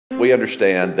we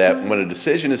understand that when a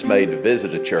decision is made to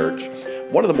visit a church,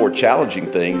 one of the more challenging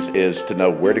things is to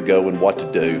know where to go and what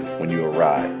to do when you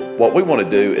arrive. What we want to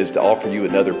do is to offer you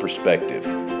another perspective.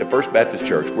 At First Baptist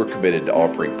Church, we're committed to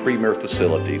offering premier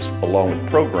facilities along with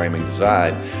programming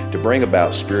designed to bring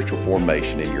about spiritual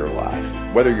formation in your life.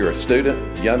 Whether you're a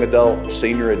student, young adult,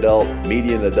 senior adult,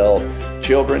 median adult,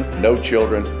 children, no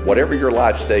children, whatever your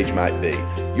life stage might be,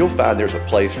 you'll find there's a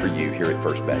place for you here at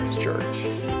First Baptist Church.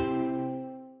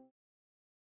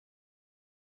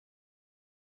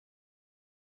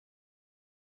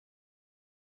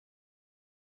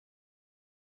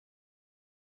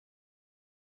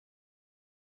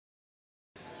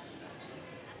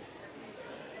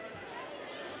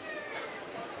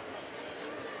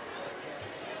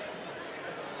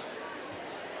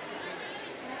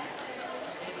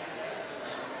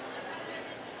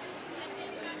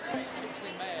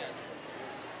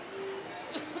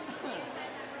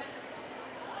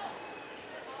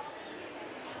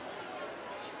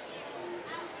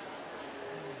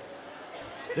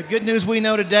 The good news we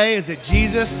know today is that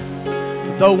Jesus,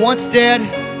 though once dead,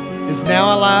 is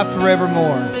now alive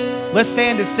forevermore. Let's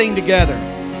stand and sing together.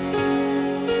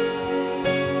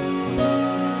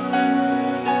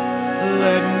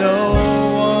 Let no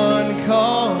one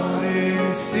caught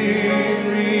in sin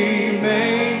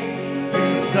remain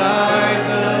inside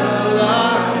the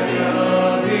light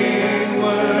of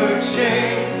inward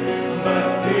shame, but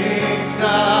fix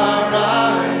our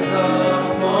eyes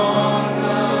upon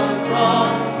the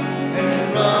cross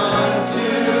and run to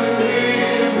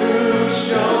Him who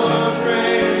showed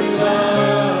great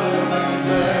love and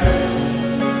bled.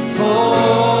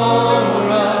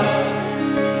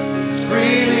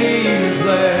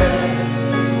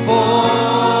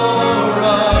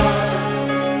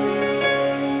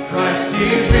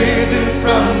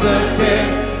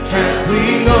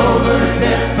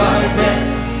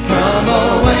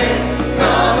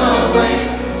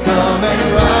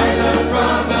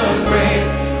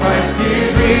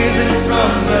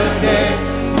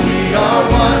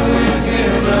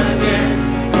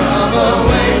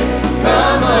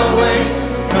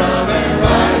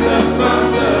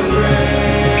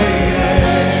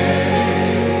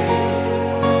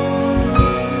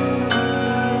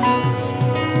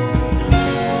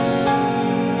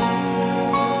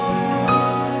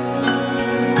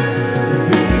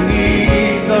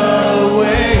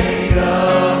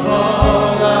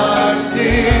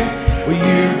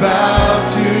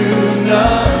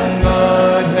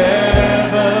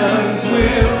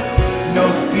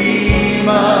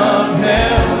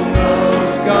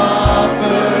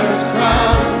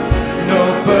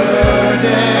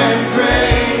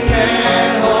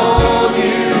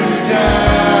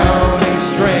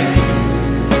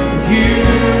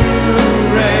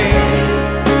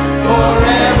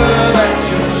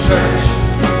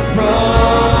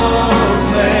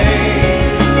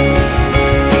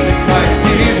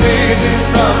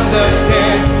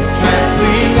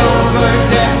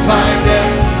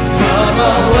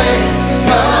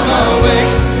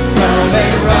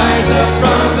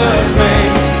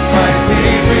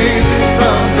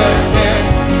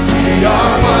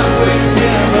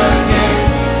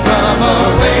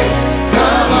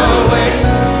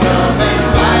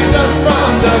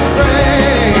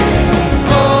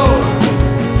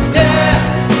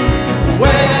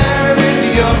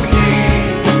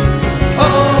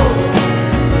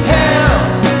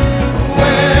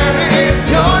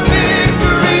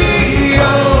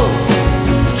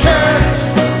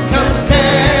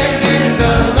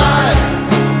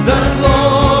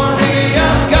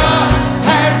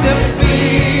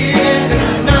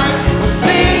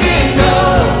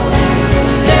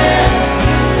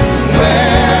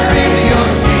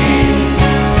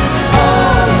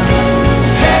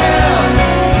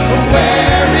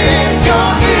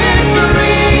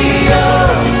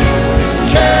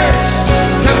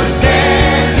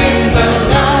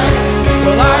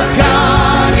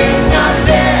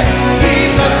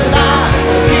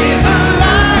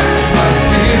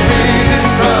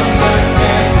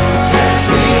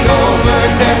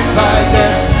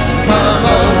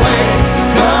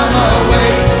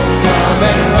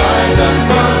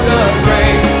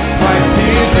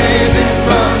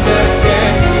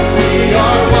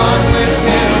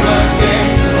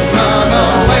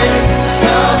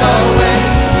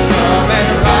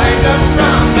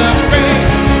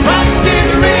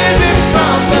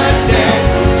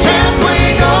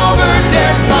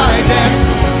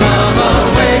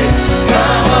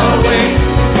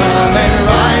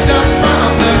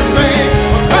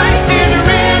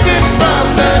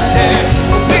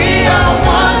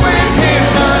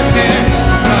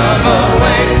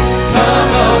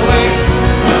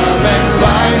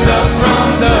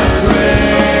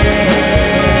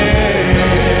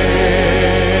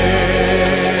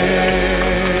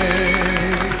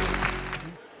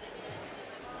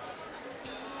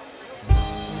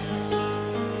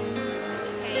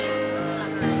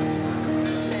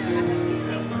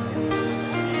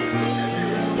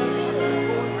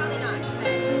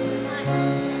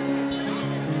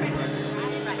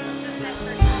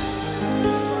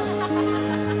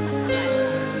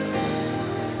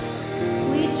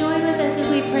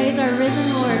 we praise our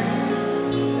risen Lord.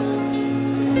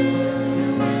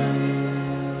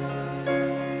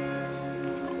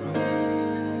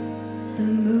 The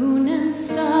moon and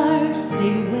stars,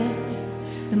 they wept.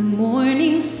 The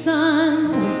morning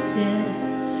sun was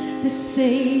dead. The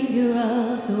Savior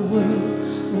of the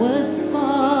world was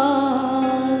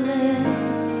fallen.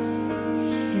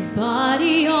 His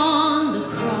body on the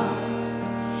cross,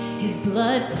 his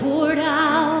blood poured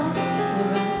out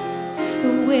for us,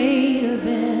 the weight of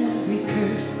every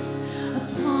curse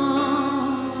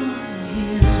upon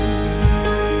him.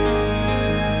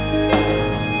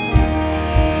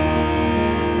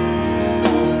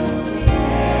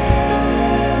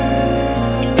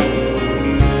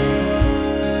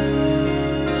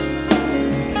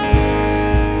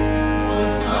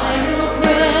 One final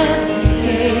breath he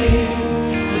gave,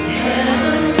 as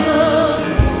heaven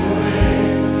looked away,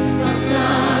 the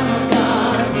Son of God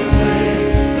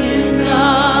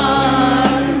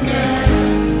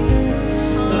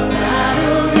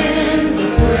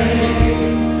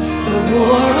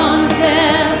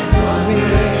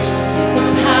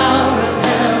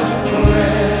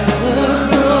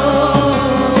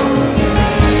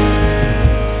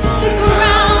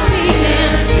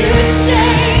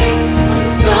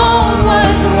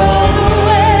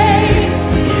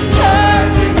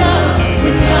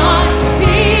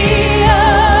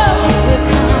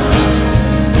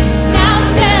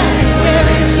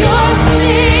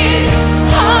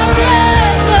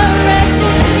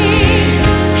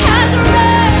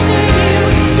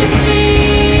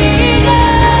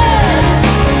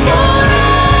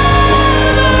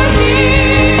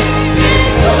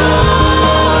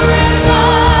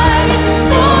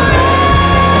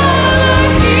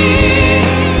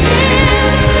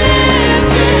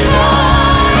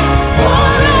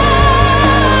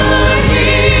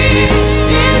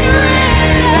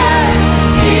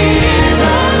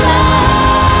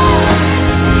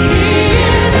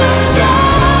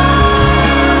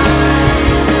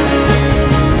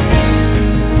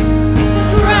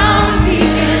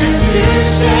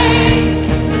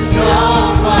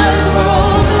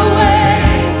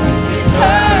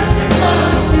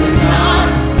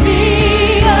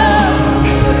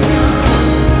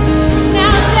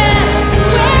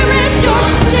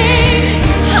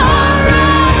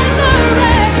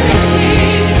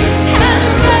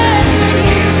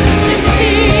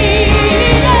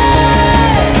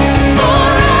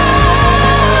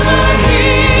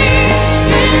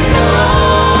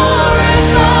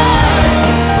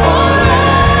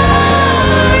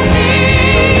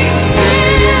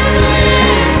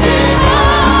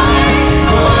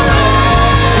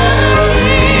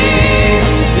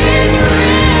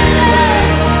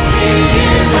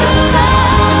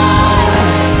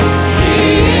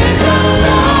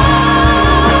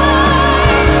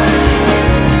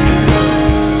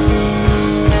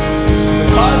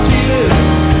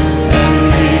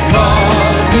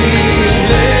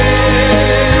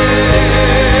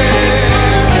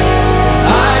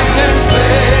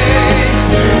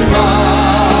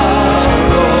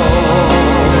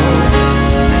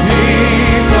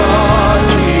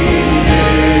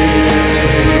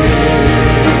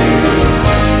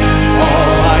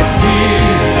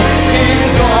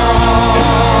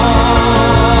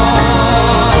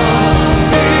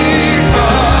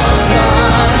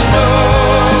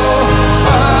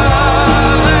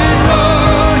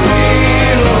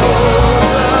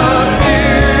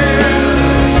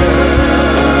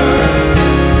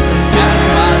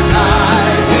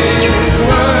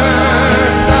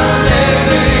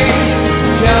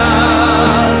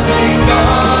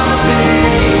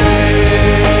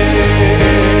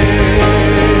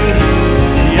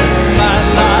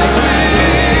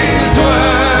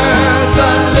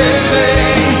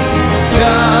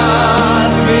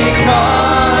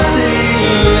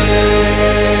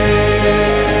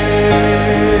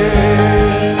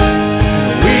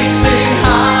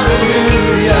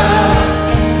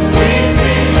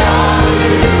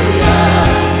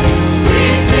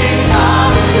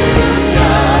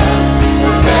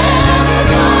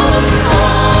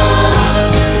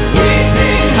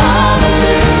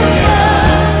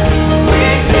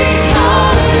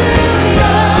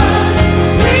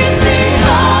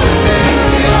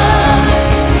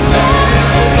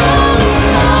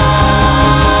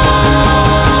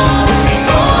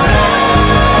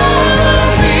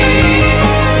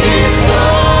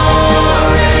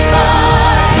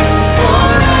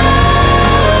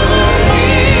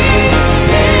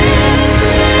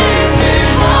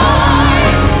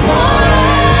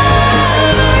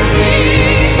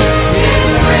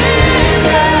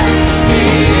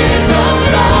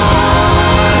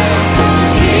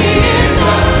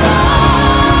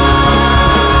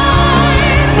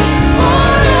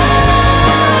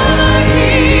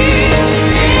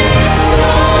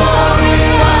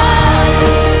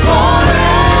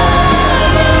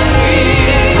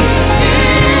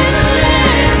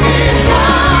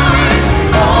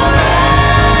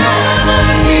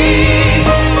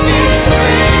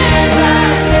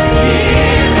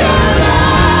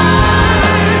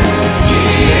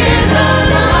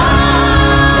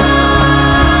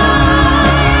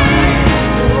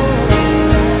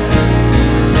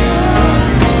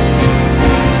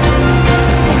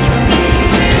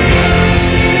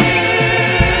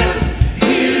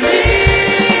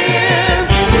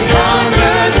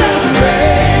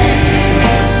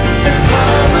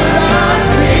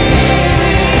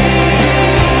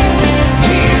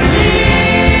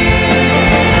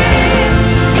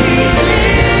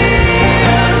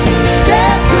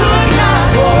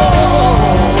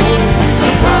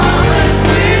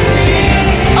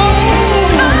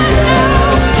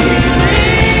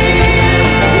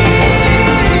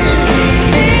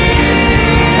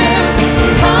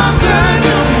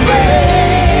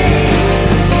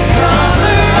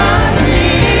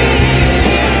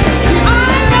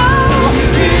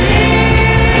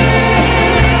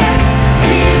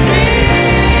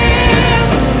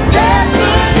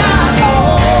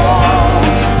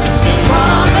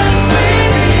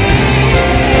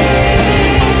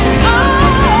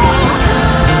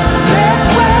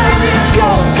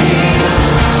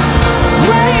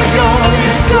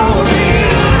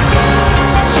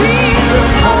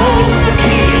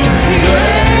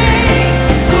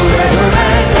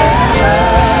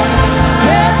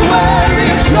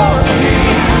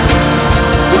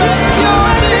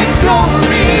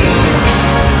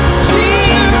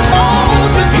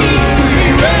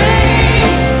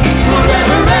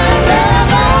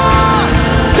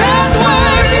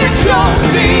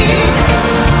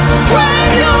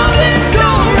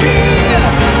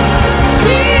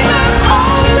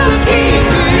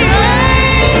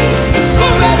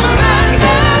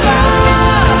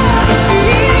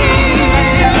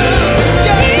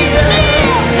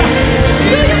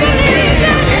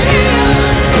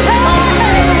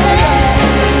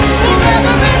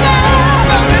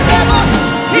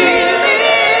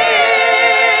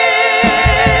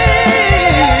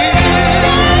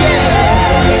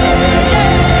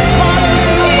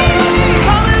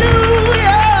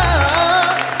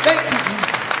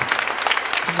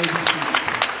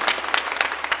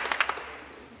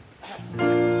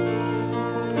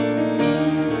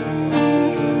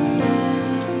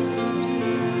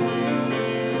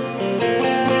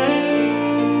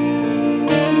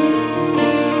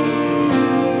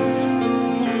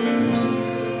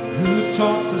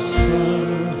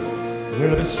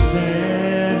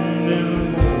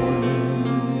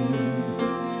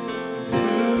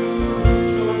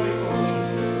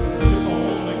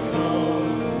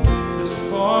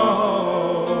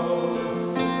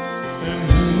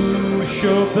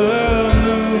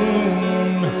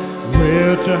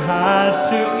to hide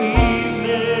till evening,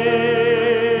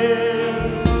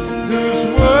 whose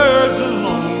words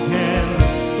alone can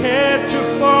catch a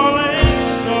falling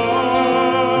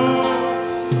star.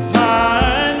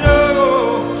 I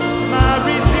know my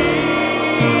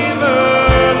Redeemer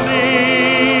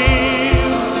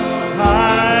lives.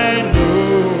 I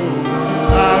know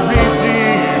my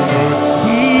Redeemer,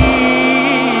 He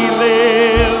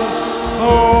lives.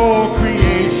 Oh,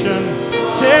 creation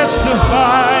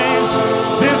testifies,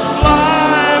 this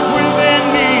life within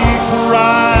me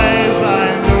cries. I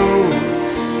know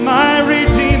my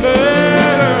Redeemer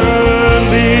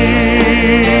lives.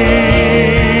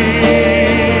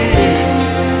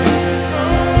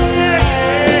 Yes,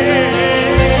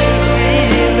 He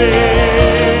lives.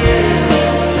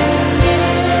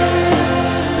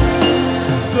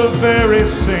 The very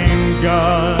same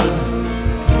God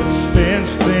that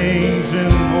spins things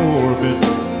in orbit,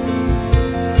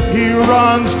 He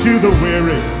runs to the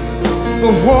weary,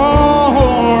 the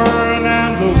worn,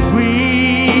 and the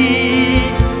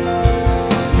weak.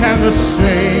 And the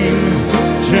same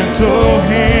gentle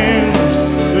hands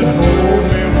that hold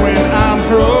me when I'm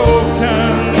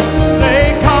broken, they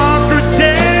conquer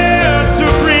death to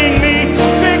bring me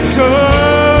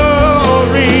victory.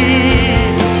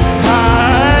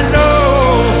 I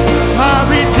know my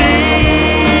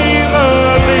Redeemer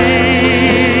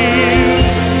lives.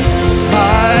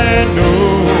 I know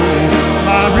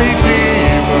my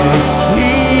Redeemer,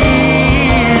 He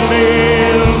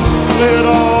lives. Let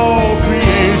all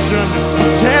creation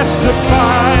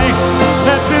testify,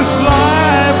 let this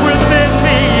life within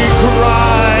me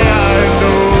cry. I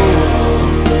know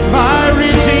my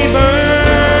Redeemer,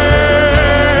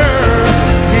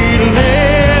 He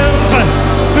lives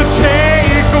to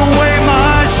take away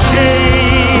my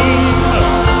shame.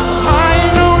 I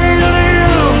know He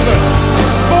lives,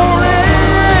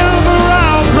 forever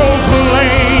I'll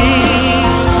proclaim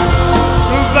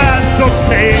that the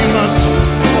payment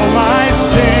for my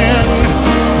sin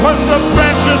was the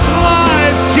precious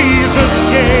life Jesus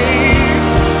gave.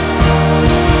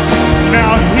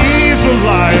 Now He's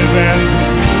alive and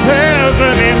there's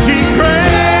an empty grave.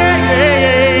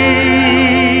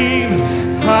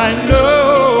 I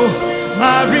know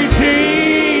my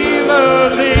Redeemer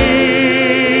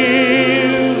lives.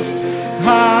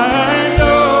 I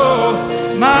know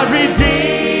my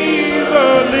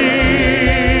Redeemer lives.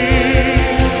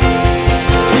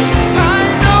 I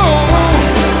know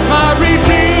my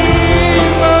Redeemer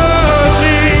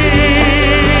lives.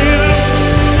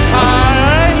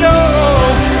 I know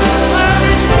my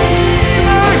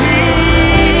Redeemer, He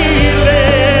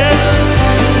lives.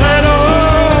 Let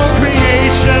all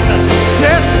creation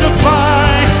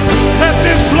testify, let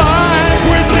this life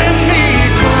within me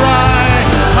cry.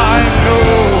 I know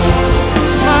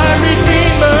my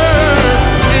Redeemer,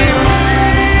 He lives.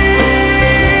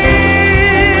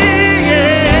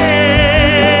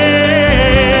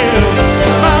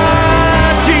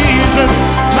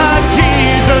 My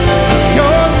Jesus,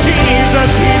 your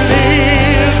Jesus, He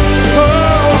lives.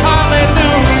 Oh,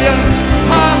 hallelujah,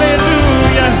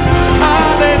 hallelujah,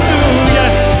 hallelujah.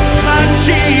 My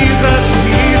Jesus,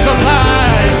 He's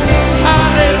alive.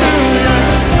 Hallelujah,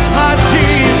 my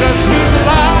Jesus, He's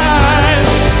alive.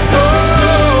 Oh,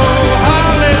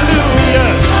 hallelujah,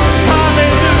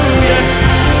 hallelujah.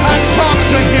 I talked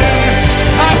to Him,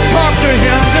 I talked to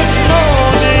Him this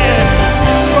morning.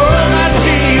 Oh, my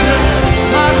Jesus,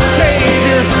 my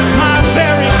Savior, my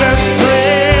very best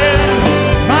friend,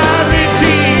 my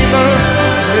Redeemer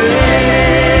lives.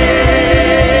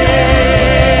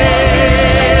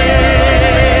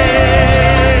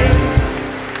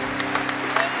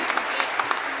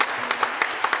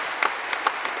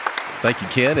 Thank you,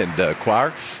 Ken, and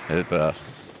choir.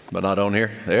 But not on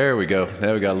here. There we go.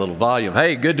 Now we got a little volume.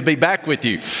 Hey, good to be back with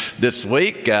you this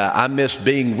week. I missed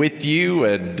being with you,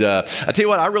 and I tell you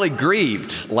what, I really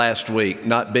grieved last week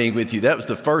not being with you. That was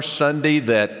the first Sunday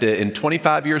that in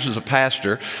 25 years as a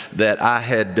pastor that I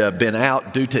had been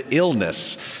out due to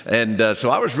illness, and so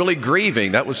I was really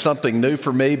grieving. That was something new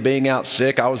for me, being out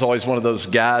sick. I was always one of those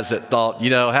guys that thought, you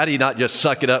know, how do you not just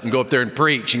suck it up and go up there and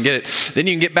preach and get it? Then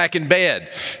you can get back in bed.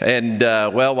 And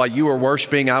well, while you were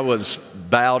worshiping, I was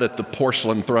bowed at the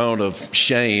porcelain throne of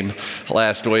shame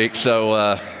last week.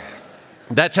 So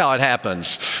That's how it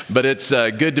happens. But it's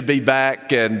good to be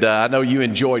back, and I know you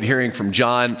enjoyed hearing from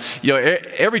John. You know,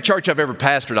 every church I've ever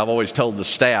pastored, I've always told the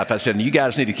staff, I said, you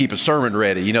guys need to keep a sermon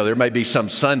ready. You know, there may be some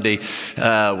Sunday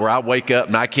where I wake up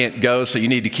and I can't go, so you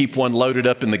need to keep one loaded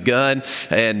up in the gun,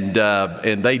 and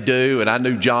they do. And I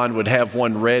knew John would have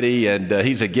one ready, and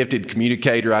he's a gifted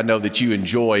communicator. I know that you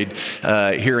enjoyed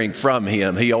hearing from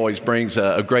him. He always brings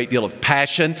a great deal of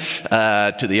passion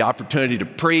to the opportunity to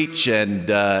preach, and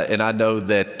I know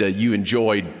that you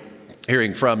enjoyed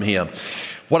hearing from him.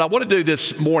 What I want to do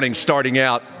this morning, starting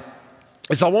out,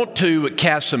 is I want to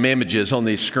cast some images on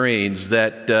these screens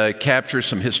that capture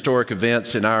some historic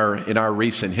events in our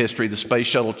recent history. The Space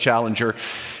Shuttle Challenger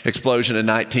explosion in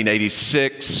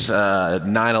 1986,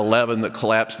 9/11 that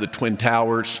collapsed the Twin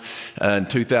Towers in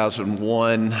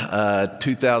 2001,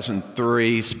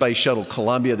 2003, Space Shuttle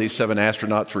Columbia. These 7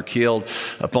 astronauts were killed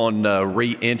upon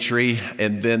re-entry,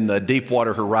 and then the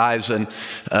Deepwater Horizon,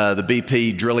 the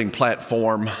BP drilling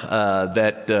platform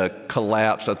that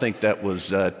collapsed. I think that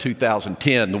was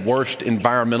 2010, the worst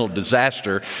environmental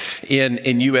disaster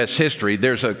in U.S. history.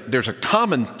 There's a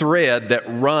common thread that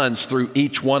runs through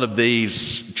each one of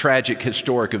these tragic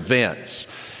historic events.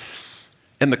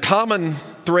 And the common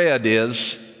thread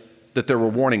is that there were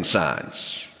warning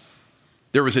signs.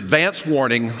 There was advance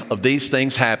warning of these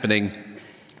things happening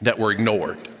that were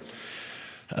ignored.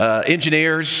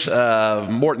 Engineers,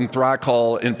 Morton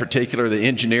Thricall in particular, the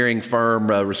engineering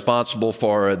firm responsible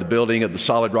for the building of the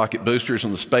solid rocket boosters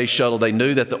on the space shuttle, they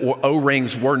knew that the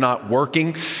O-rings were not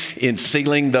working in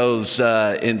sealing those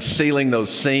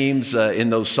seams in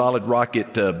those solid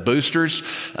rocket boosters.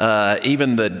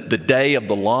 Even the day of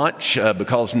the launch,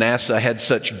 because NASA had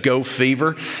such go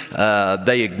fever,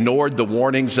 they ignored the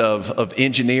warnings of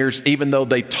engineers, even though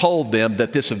they told them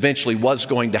that this eventually was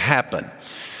going to happen.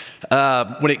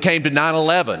 When it came to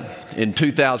 9/11 in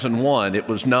 2001, it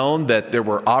was known that there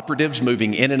were operatives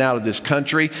moving in and out of this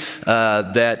country,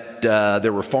 that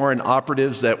there were foreign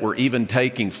operatives that were even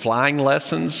taking flying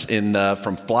lessons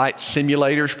from flight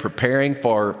simulators, preparing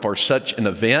for such an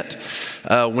event.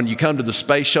 When you come to the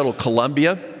Space Shuttle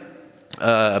Columbia,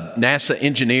 NASA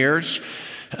engineers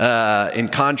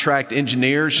and contract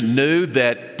engineers knew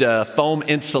that foam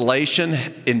insulation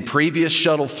in previous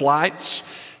shuttle flights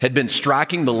had been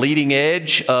striking the leading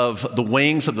edge of the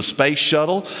wings of the space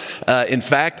shuttle. In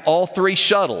fact, all 3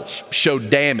 shuttles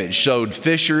showed damage, showed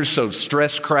fissures, showed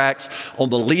stress cracks on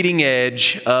the leading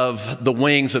edge of the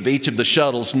wings of each of the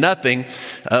shuttles. Nothing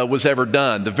was ever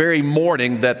done. The very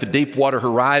morning that the Deepwater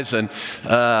Horizon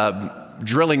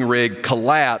drilling rig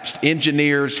collapsed,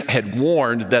 engineers had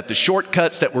warned that the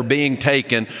shortcuts that were being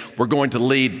taken were going to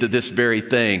lead to this very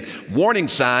thing. Warning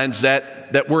signs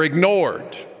that were ignored.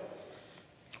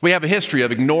 We have a history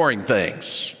of ignoring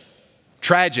things,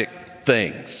 tragic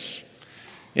things.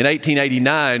 In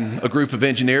 1889, a group of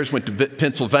engineers went to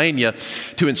Pennsylvania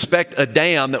to inspect a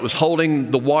dam that was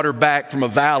holding the water back from a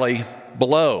valley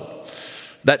below.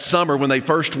 That summer, when they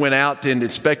first went out and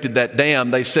inspected that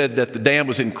dam, they said that the dam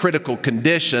was in critical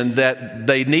condition, that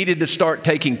they needed to start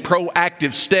taking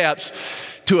proactive steps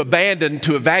to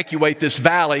evacuate this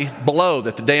valley below,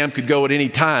 that the dam could go at any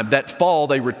time. That fall,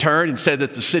 they returned and said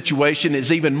that the situation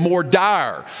is even more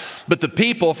dire. But the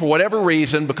people, for whatever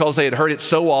reason, because they had heard it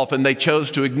so often, they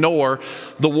chose to ignore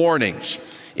the warnings.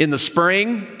 In the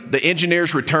spring, the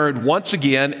engineers returned once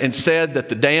again and said that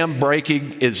the dam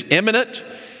breaking is imminent,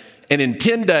 and in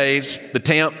 10 days, the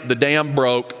dam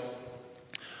broke.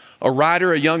 A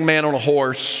rider, a young man on a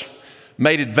horse,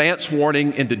 made advance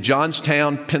warning into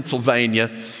Johnstown,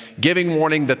 Pennsylvania, giving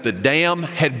warning that the dam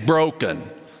had broken,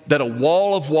 that a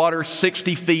wall of water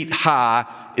 60 feet high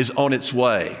is on its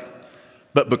way.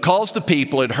 But because the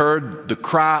people had heard the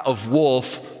cry of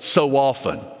wolf so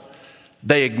often,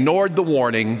 they ignored the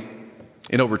warning,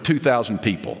 and over 2,000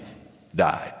 people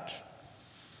died.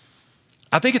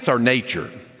 I think it's our nature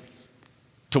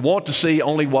to want to see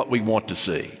only what we want to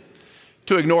see,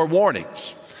 to ignore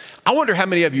warnings. I wonder how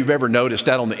many of you have ever noticed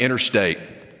out on the interstate.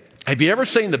 Have you ever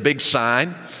seen the big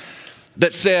sign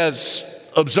that says,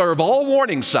 "Observe all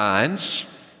warning signs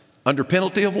under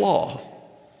penalty of law"?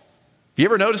 You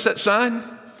ever noticed that sign?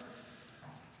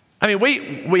 I mean,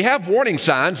 we have warning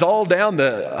signs all down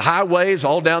the highways,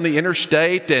 all down the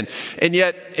interstate, and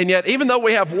yet even though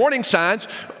we have warning signs,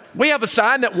 we have a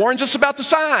sign that warns us about the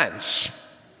signs.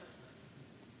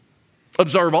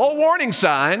 Observe all warning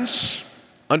signs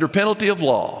under penalty of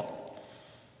law.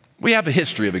 We have a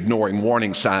history of ignoring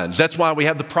warning signs. That's why we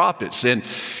have the prophets in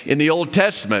the Old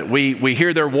Testament. We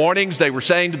hear their warnings. They were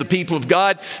saying to the people of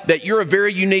God that you're a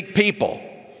very unique people,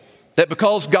 That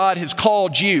because God has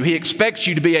called you, He expects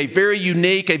you to be a very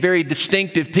unique, a very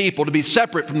distinctive people, to be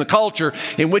separate from the culture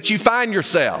in which you find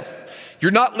yourself.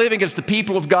 You're not living as the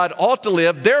people of God ought to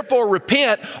live. Therefore,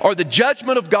 repent, or the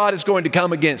judgment of God is going to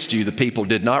come against you. The people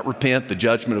did not repent. The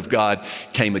judgment of God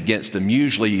came against them,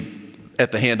 usually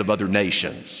at the hand of other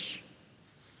nations.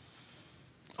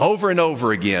 Over and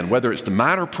over again, whether it's the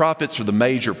minor prophets or the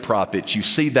major prophets, you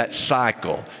see that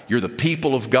cycle. You're the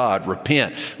people of God.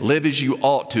 Repent. Live as you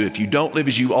ought to. If you don't live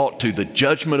as you ought to, the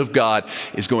judgment of God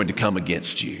is going to come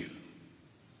against you.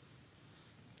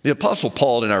 The Apostle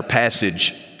Paul, in our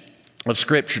passage of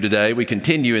Scripture today, we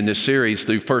continue in this series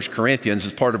through 1 Corinthians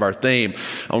as part of our theme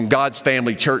on God's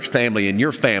family, church family, and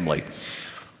your family.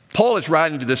 Paul is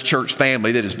writing to this church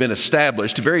family that has been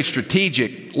established, a very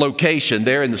strategic location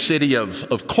there in the city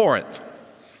of Corinth.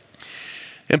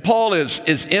 And Paul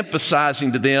is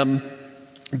emphasizing to them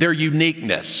their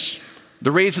uniqueness,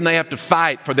 the reason they have to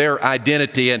fight for their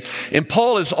identity. And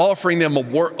Paul is offering them a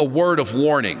word of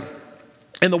warning.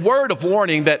 And the word of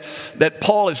warning that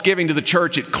Paul is giving to the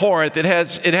church at Corinth, it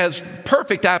has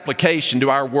perfect application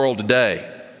to our world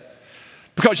today.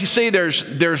 Because you see,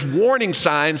 there's warning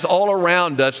signs all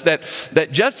around us that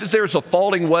just as there's a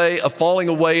falling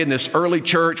away in this early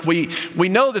church, we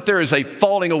know that there is a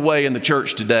falling away in the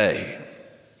church today.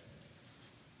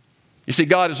 You see,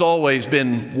 God has always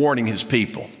been warning His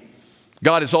people.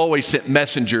 God has always sent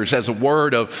messengers as a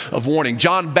word of warning.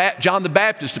 John the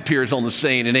Baptist appears on the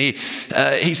scene, and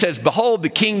he says, "Behold, the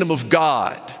kingdom of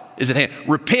God is at hand.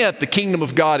 Repent, the kingdom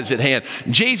of God is at hand."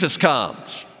 Jesus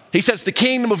comes. He says, "The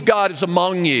kingdom of God is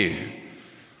among you."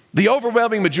 The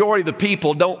overwhelming majority of the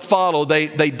people don't follow. They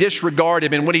disregard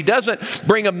Him. And when He doesn't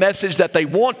bring a message that they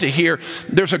want to hear,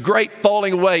 there's a great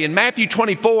falling away. In Matthew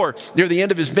 24, near the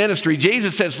end of His ministry,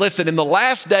 Jesus says, listen, in the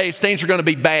last days, things are going to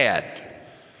be bad.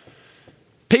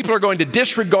 People are going to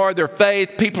disregard their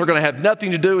faith. People are going to have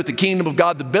nothing to do with the kingdom of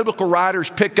God. The biblical writers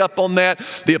pick up on that.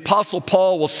 The Apostle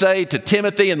Paul will say to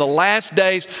Timothy, in the last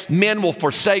days, men will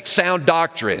forsake sound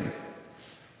doctrine.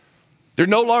 They're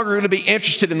no longer going to be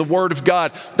interested in the Word of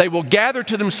God. They will gather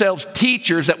to themselves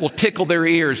teachers that will tickle their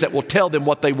ears, that will tell them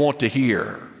what they want to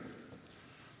hear.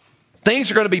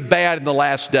 Things are going to be bad in the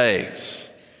last days,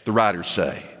 the writers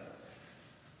say.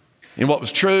 And what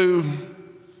was true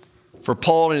for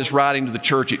Paul in his writing to the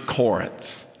church at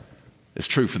Corinth is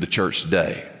true for the church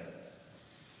today.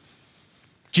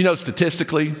 Do you know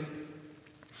statistically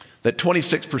that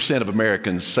 26% of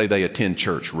Americans say they attend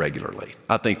church regularly?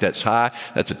 I think that's high.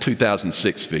 That's a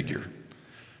 2006 figure.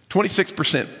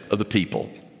 26% of the people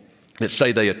that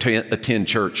say they attend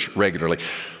church regularly.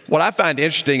 What I find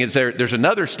interesting is there's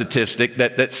another statistic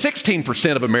that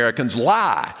 16% of Americans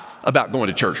lie about going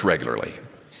to church regularly.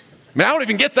 I mean, I don't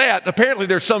even get that. Apparently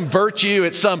there's some virtue,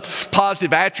 it's some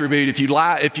positive attribute if you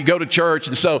lie, if you go to church,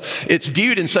 and so it's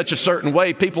viewed in such a certain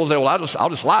way. People say, well, I'll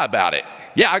just lie about it.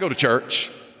 Yeah, I go to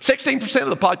church. 16% of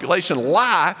the population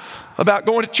lie about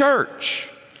going to church.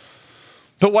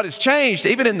 But what has changed,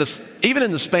 even in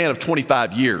the span of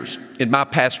 25 years in my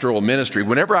pastoral ministry,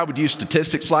 whenever I would use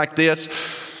statistics like this,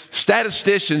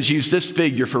 statisticians use this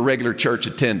figure for regular church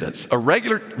attendance. A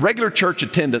regular church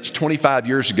attendance 25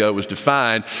 years ago was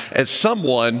defined as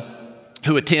someone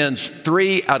who attends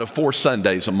 3 out of 4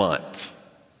 Sundays a month.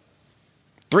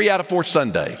 3 out of 4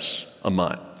 Sundays a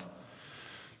month.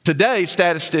 Today,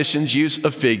 statisticians use a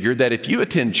figure that if you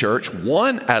attend church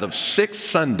 1 out of 6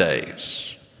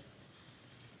 Sundays,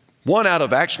 1 out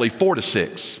of actually 4 to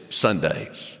 6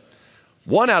 Sundays,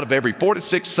 1 out of every 4 to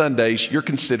 6 Sundays, you're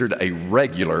considered a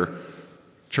regular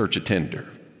church attender.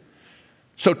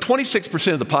 So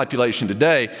 26% of the population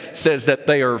today says that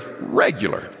they are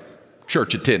regular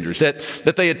church attenders,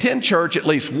 that they attend church at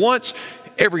least once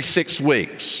every 6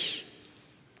 weeks.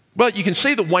 Well, you can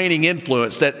see the waning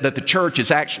influence that the church is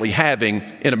actually having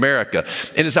in America.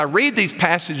 And as I read these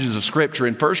passages of Scripture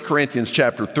in 1 Corinthians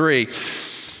chapter 3,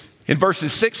 in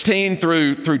verses 16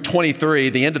 through 23,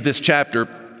 the end of this chapter,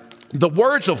 the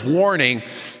words of warning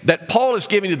that Paul is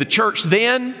giving to the church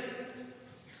then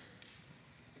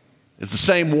is the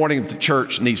same warning that the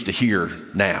church needs to hear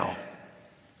now.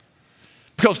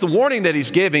 Because the warning that he's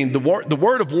giving, the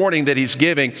word of warning that he's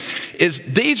giving is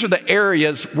these are the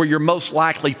areas where you're most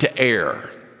likely to err.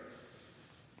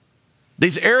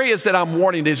 These areas that I'm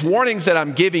warning, these warnings that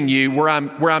I'm giving you, where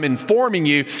I'm informing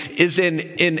you, is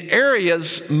in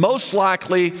areas most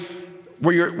likely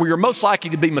where you're most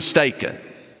likely to be mistaken.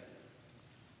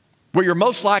 Where you're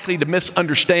most likely to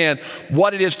misunderstand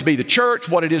what it is to be the church,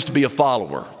 what it is to be a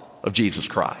follower of Jesus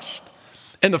Christ.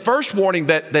 And the first warning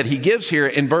that he gives here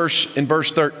in verse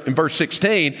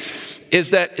 16 is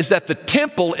that the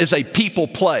temple is a people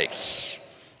place.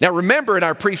 Now remember, in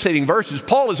our preceding verses,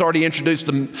 Paul has already introduced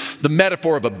the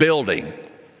metaphor of a building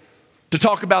to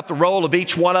talk about the role of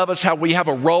each one of us, how we have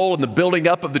a role in the building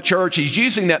up of the church. He's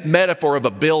using that metaphor of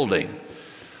a building.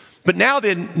 But now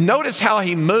then, notice how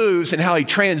he moves and how he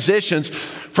transitions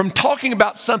from talking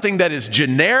about something that is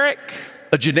generic,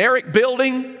 a generic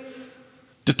building,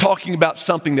 to talking about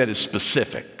something that is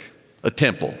specific, a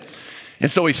temple.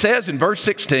 And so he says in verse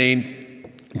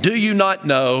 16, do you not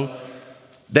know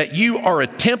that you are a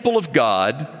temple of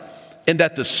God and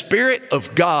that the Spirit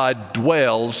of God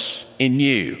dwells in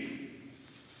you?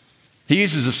 He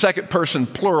uses a second person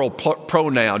plural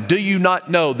pronoun. Do you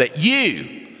not know that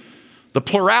you, the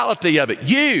plurality of it,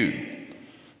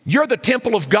 you're the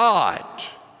temple of God.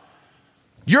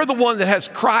 You're the one that has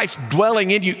Christ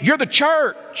dwelling in you. You're the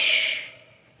church.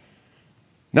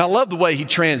 Now, I love the way he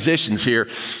transitions here,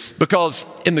 because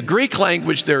in the Greek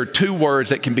language, there are two words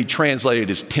that can be translated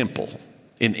as temple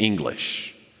in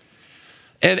English.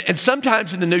 And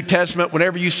sometimes in the New Testament,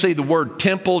 whenever you see the word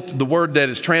temple, the word that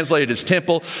is translated as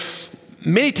temple,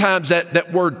 many times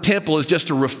that word temple is just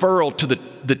a referral to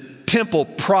the temple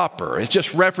proper. It's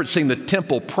just referencing the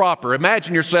temple proper.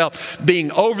 Imagine yourself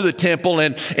being over the temple,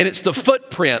 and it's the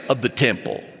footprint of the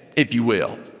temple, if you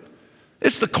will.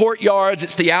 It's the courtyards,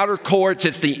 it's the outer courts,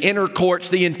 it's the inner courts.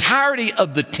 The entirety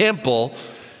of the temple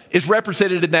is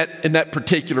represented in that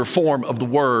particular form of the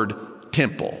word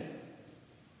temple.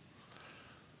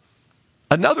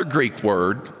 Another Greek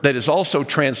word that is also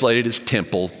translated as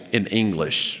temple in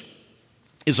English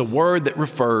is a word that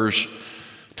refers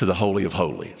to the Holy of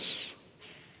Holies.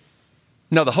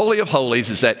 Now, the Holy of Holies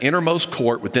is that innermost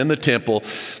court within the temple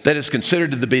that is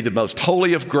considered to be the most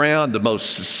holy of ground, the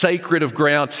most sacred of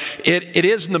ground. It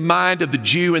is in the mind of the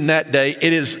Jew in that day.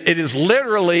 It is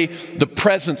literally the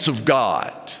presence of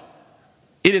God.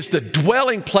 It is the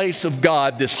dwelling place of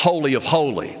God, this Holy of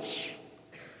Holies.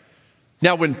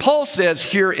 Now, when Paul says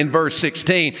here in verse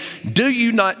 16, do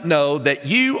you not know that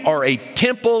you are a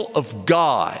temple of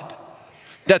God,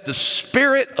 that the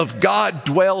Spirit of God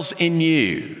dwells in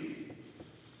you?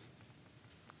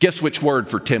 Guess which word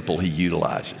for temple he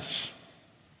utilizes?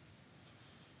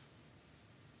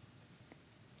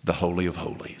 The Holy of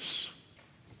Holies.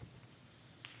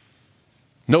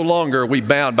 No longer are we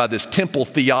bound by this temple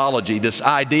theology, this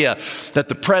idea that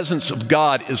the presence of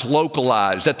God is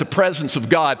localized, that the presence of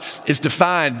God is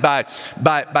defined by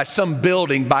some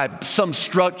building, by some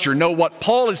structure. No, what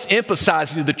Paul is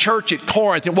emphasizing to the church at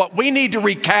Corinth, and what we need to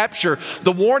recapture,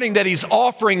 the warning that he's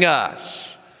offering us.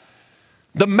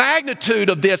 The magnitude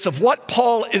of this, of what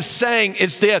Paul is saying,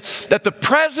 is this, that the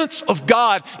presence of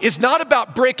God is not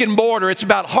about brick and mortar, it's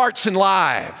about hearts and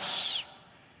lives.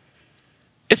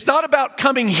 It's not about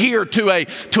coming here to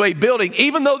a building,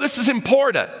 even though this is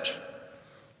important.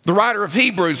 The writer of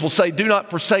Hebrews will say, do not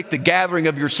forsake the gathering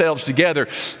of yourselves together,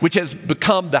 which has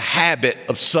become the habit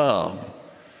of some.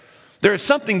 There is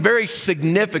something very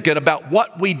significant about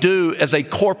what we do as a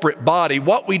corporate body,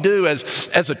 what we do as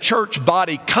a church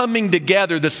body, coming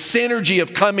together, the synergy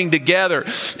of coming together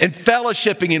and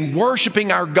fellowshipping and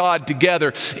worshiping our God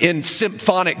together in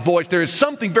symphonic voice. There is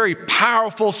something very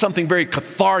powerful, something very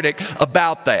cathartic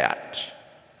about that.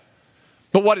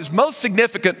 But what is most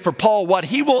significant for Paul, what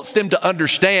he wants them to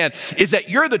understand, is that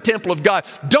you're the temple of God.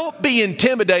 Don't be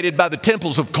intimidated by the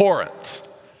temples of Corinth.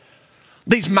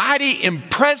 These mighty,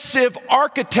 impressive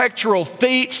architectural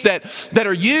feats that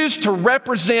are used to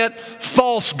represent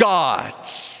false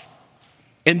gods.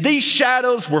 And these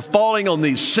shadows were falling on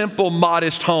these simple,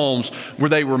 modest homes where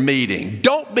they were meeting.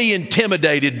 Don't be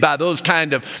intimidated by those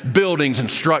kind of buildings and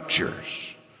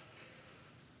structures,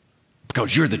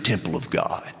 because you're the temple of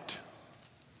God.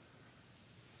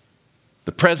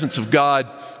 The presence of God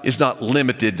is not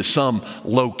limited to some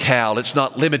locale. It's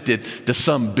not limited to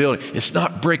some building. It's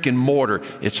not brick and mortar.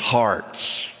 It's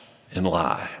hearts and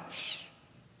lives.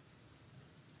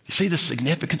 You see the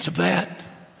significance of that?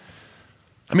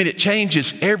 I mean, it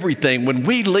changes everything. When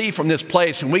we leave from this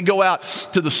place and we go out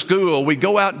to the school, we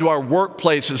go out into our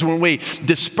workplaces, when we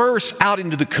disperse out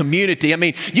into the community, I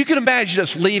mean, you can imagine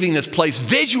us leaving this place,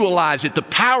 visualize it, the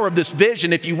power of this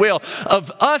vision, if you will, of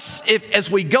us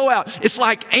as we go out. It's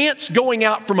like ants going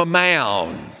out from a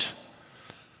mound.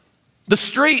 The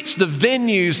streets, the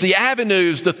venues, the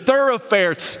avenues, the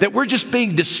thoroughfares, that we're just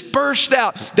being dispersed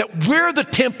out, that we're the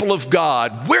temple of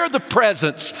God. We're the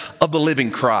presence of the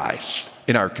living Christ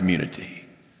in our community.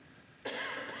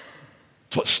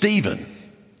 It's what Stephen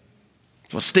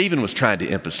was trying to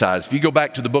emphasize. If you go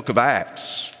back to the book of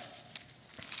Acts,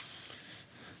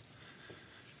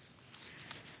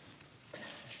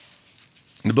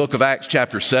 in the book of Acts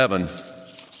chapter 7,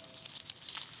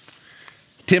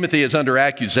 Timothy is under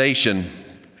accusation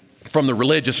from the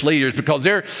religious leaders because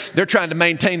they're trying to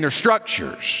maintain their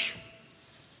structures.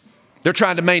 They're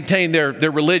trying to maintain their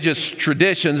religious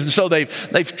traditions. And so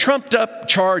they've trumped up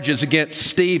charges against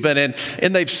Stephen.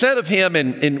 And they've said of him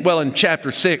in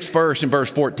chapter 6, first in verse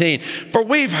 14, for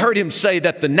we've heard him say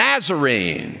that the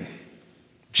Nazarene,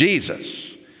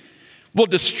 Jesus, will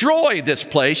destroy this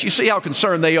place. You see how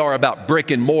concerned they are about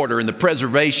brick and mortar and the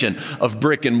preservation of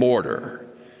brick and mortar.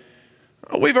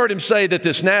 We've heard him say that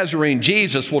this Nazarene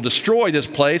Jesus will destroy this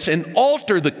place and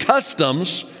alter the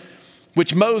customs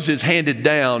which Moses handed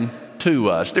down to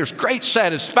us. There's great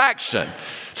satisfaction.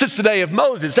 Since the day of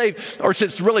Moses,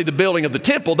 since really the building of the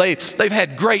temple, they've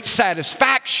had great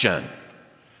satisfaction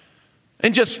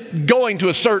in just going to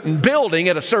a certain building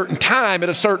at a certain time, at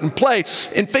a certain place,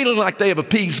 and feeling like they have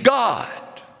appeased God.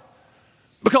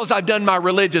 Because I've done my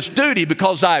religious duty,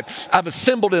 because I've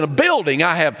assembled in a building,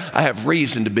 I have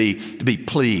reason to be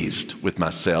pleased with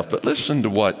myself. But listen to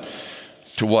what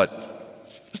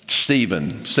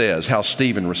Stephen says, how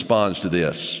Stephen responds to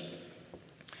this.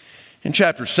 In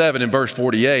chapter 7 in verse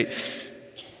 48,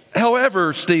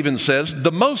 however, Stephen says,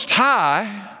 the Most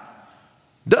High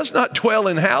does not dwell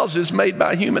in houses made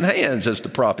by human hands, as the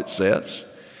prophet says.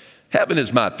 Heaven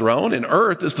is my throne and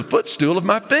earth is the footstool of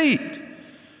my feet.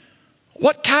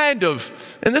 What kind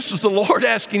of, and this is the Lord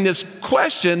asking this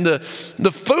question, the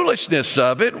foolishness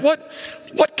of it,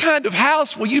 what kind of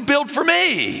house will you build for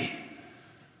me?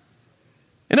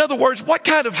 In other words, what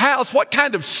kind of house, what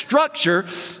kind of structure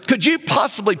could you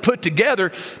possibly put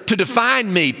together to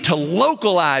define me, to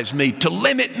localize me, to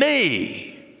limit me?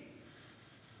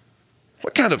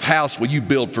 What kind of house will you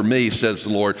build for me, says the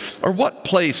Lord? Or what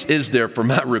place is there for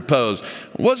my repose?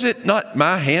 Was it not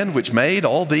my hand which made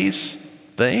all these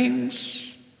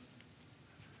things?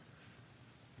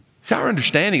 See, our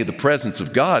understanding of the presence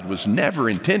of God was never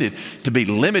intended to be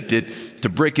limited to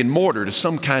brick and mortar, to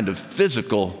some kind of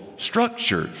physical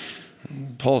structure.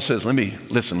 Paul says, let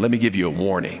me give you a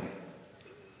warning.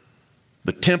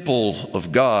 The temple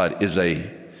of God is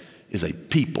a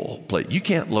people place. You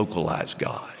can't localize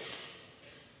God.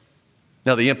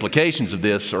 Now, the implications of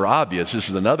this are obvious. This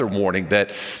is another warning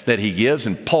that he gives,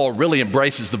 and Paul really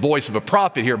embraces the voice of a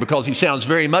prophet here because he sounds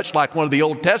very much like one of the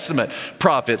Old Testament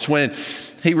prophets when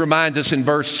he reminds us in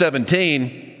verse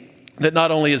 17 that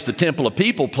not only is the temple a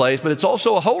people place, but it's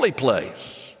also a holy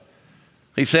place.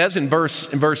 He says in verse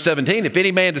 17, if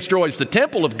any man destroys the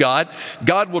temple of God,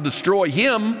 God will destroy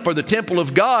him, for the temple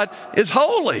of God is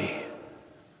holy.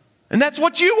 And that's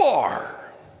what you are.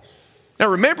 Now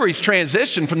remember, he's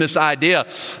transitioned from this idea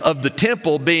of the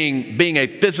temple being a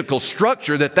physical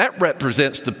structure that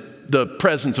represents the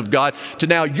presence of God, to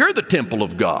now you're the temple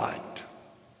of God.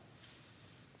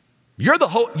 You're the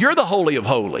Holy of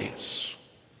Holies.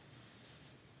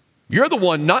 You're the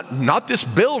one, not this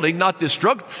building, not this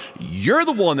structure. You're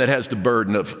the one that has the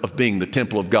burden of being the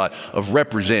temple of God, of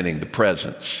representing the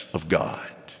presence of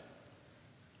God.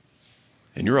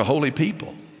 And you're a holy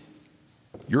people.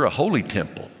 You're a holy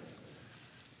temple.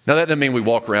 Now, that doesn't mean we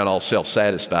walk around all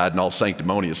self-satisfied and all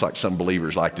sanctimonious like some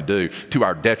believers like to do, to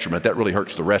our detriment. That really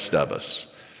hurts the rest of us.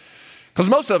 Because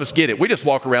most of us get it. We just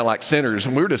walk around like sinners,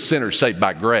 and we're just sinners saved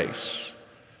by grace.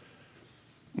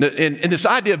 And this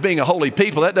idea of being a holy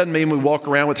people, that doesn't mean we walk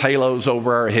around with halos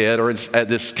over our head or at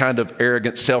this kind of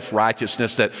arrogant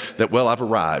self-righteousness that, well, I've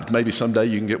arrived. Maybe someday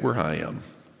you can get where I am.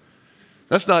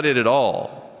 That's not it at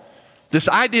all. This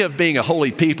idea of being a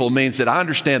holy people means that I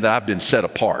understand that I've been set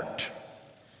apart.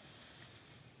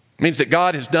 It means that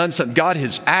God has done something. God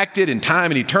has acted in time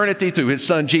and eternity through his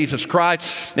son, Jesus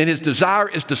Christ. And his desire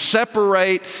is to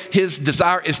separate. His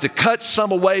desire is to cut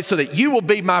some away so that you will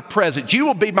be my presence. You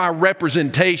will be my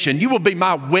representation. You will be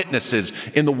my witnesses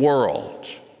in the world.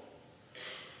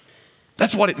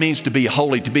 That's what it means to be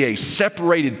holy, to be a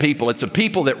separated people. It's a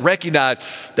people that recognize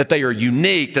that they are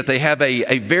unique, that they have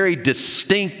a very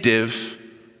distinctive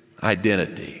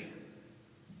identity.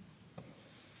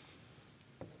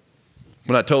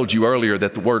 When I told you earlier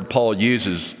that the word Paul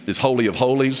uses is Holy of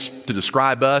Holies to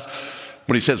describe us,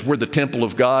 when he says we're the temple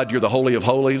of God, you're the Holy of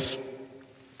Holies.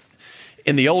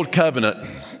 In the Old Covenant,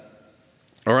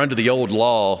 or under the Old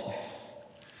Law,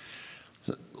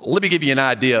 let me give you an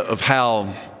idea of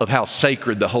how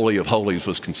sacred the Holy of Holies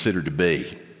was considered to be.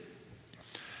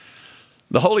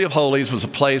 The Holy of Holies was a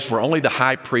place where only the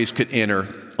high priest could enter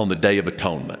on the Day of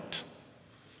Atonement.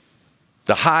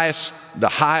 The highest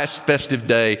festive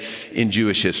day in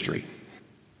Jewish history.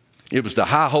 It was the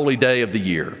high holy day of the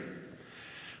year,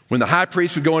 when the high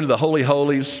priest would go into the Holy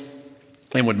Holies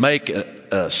and would make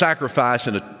a sacrifice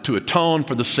to atone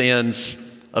for the sins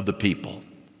of the people.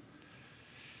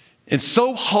 And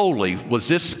so holy was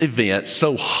this event,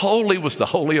 so holy was the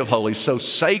Holy of Holies, so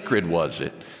sacred was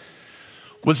it,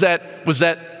 was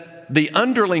that the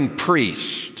underling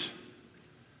priest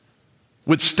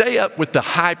would stay up with the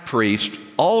high priest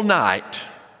all night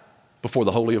before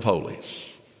the Holy of Holies.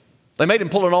 They made him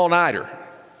pull an all-nighter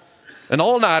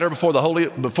before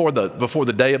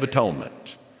the Day of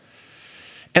Atonement.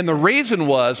 And the reason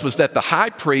was that the high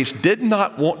priest did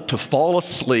not want to fall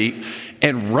asleep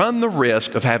and run the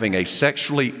risk of having a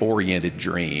sexually oriented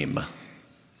dream,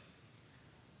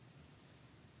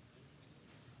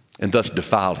 and thus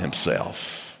defiled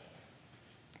himself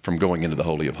from going into the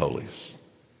Holy of Holies.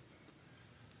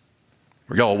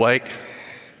 Were y'all awake?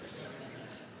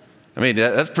 I mean,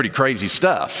 that's pretty crazy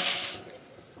stuff.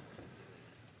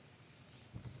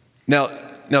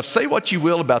 Now, say what you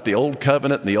will about the old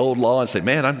covenant and the old law and say,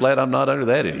 man, I'm glad I'm not under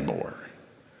that anymore.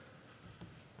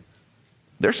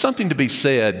 There's something to be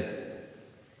said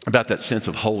about that sense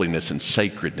of holiness and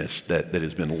sacredness that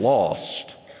has been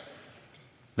lost,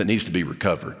 that needs to be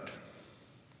recovered.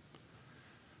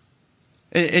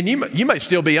 And you may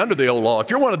still be under the old law. If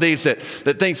you're one of these that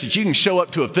thinks that you can show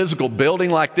up to a physical building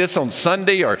like this on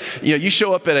Sunday, or you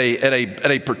show up at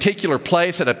a particular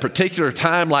place at a particular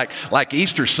time like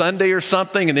Easter Sunday or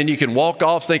something, and then you can walk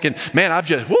off thinking, man,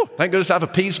 thank goodness I've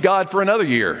appeased God for another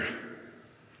year.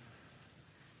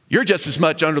 You're just as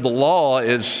much under the law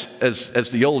as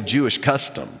the old Jewish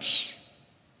customs.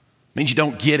 It means you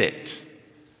don't get it.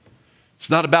 It's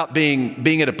not about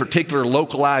being at a particular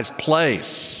localized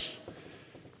place.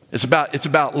 It's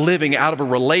about living out of a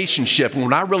relationship. And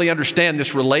when I really understand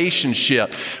this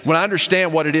relationship, when I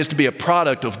understand what it is to be a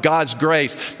product of God's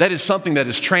grace, that is something that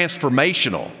is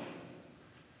transformational.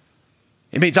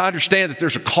 It means I understand that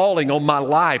there's a calling on my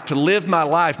life to live my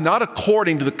life not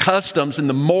according to the customs and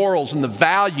the morals and the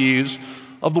values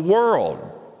of the world.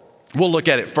 We'll look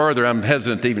at it further. I'm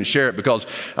hesitant to even share it because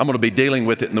I'm going to be dealing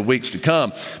with it in the weeks to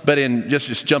come. But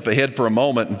just jump ahead for a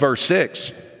moment in verse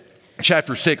 6.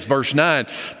 Chapter 6, verse 9,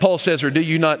 Paul says, or do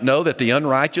you not know that the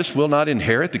unrighteous will not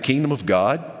inherit the kingdom of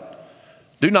God?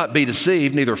 Do not be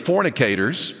deceived, neither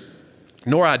fornicators,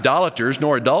 nor idolaters,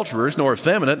 nor adulterers, nor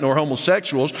effeminate, nor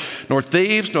homosexuals, nor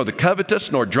thieves, nor the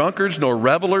covetous, nor drunkards, nor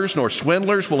revelers, nor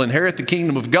swindlers will inherit the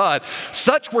kingdom of God.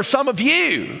 Such were some of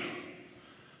you,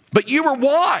 but you were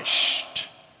washed.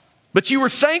 But you were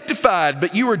sanctified,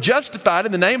 but you were justified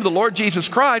in the name of the Lord Jesus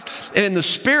Christ and in the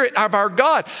Spirit of our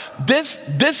God.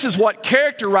 This is what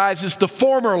characterizes the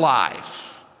former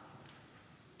life.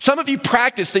 Some of you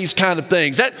practice these kind of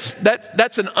things.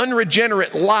 That's an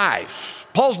unregenerate life.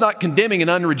 Paul's not condemning an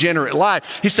unregenerate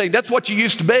life. He's saying that's what you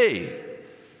used to be.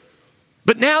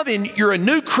 But now then, you're a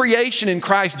new creation in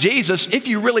Christ Jesus. If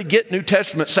you really get New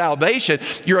Testament salvation,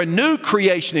 you're a new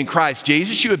creation in Christ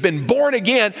Jesus. You have been born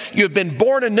again. You have been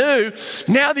born anew.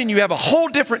 Now then, you have a whole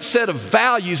different set of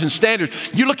values and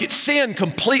standards. You look at sin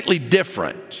completely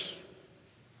different.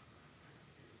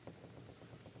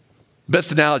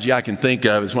 Best analogy I can think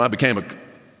of is when I became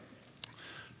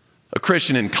a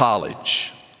Christian in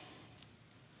college.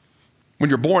 When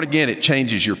you're born again, it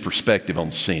changes your perspective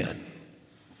on sin.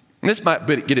 And this might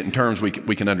get it in terms we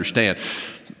can understand.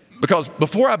 Because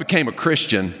before I became a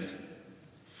Christian,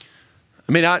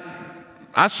 I mean,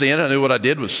 I sinned. I knew what I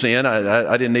did was sin.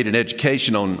 I didn't need an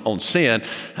education on sin.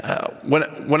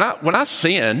 When I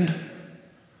sinned,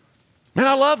 man,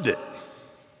 I loved it.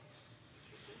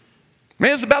 Man,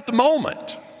 it was about the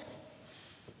moment.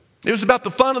 It was about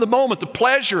the fun of the moment, the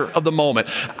pleasure of the moment.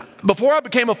 Before I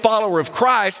became a follower of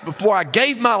Christ, before I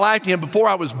gave my life to Him, before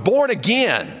I was born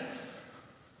again,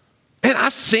 and I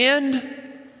sinned,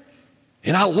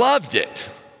 and I loved it.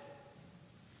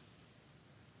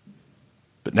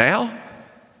 But now,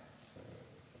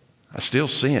 I still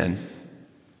sin,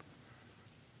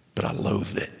 but I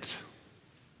loathe it.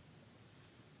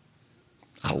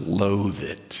 I loathe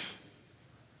it.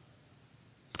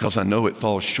 Because I know it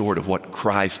falls short of what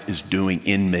Christ is doing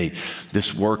in me,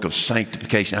 this work of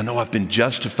sanctification. I know I've been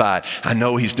justified. I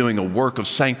know He's doing a work of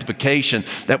sanctification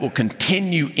that will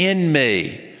continue in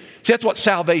me. See, that's what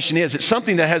salvation is. It's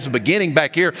something that has a beginning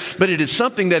back here, but it is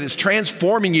something that is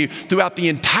transforming you throughout the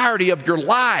entirety of your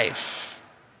life.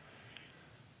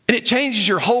 And it changes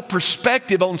your whole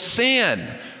perspective on sin.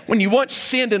 When you once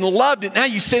sinned and loved it, now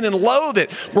you sin and loathe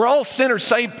it. We're all sinners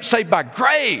saved by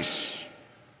grace.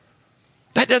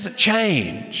 That doesn't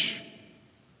change.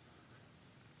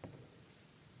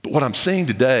 But what I'm seeing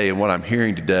today and what I'm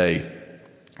hearing today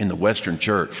in the Western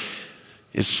church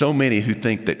is so many who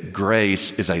think that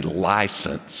grace is a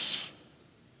license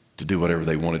to do whatever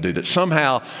they want to do, that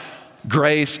somehow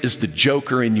grace is the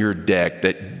joker in your deck,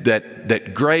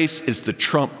 that grace is the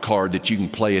trump card that you can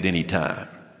play at any time.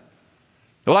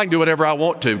 Well, I can do whatever I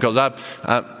want to because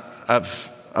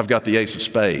I've got the ace of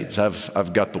spades.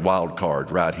 I've got the wild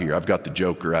card right here. I've got the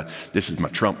joker. This is my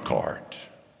trump card.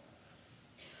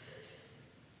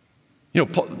 You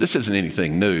know, this isn't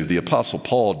anything new. The Apostle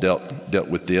Paul dealt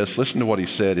with this. Listen to what he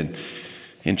said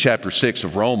in chapter 6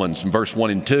 of Romans, in verse 1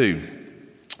 and 2.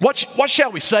 What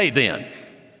shall we say then?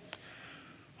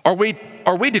 Are we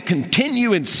to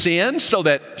continue in sin so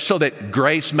that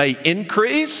grace may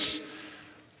increase?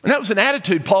 And that was an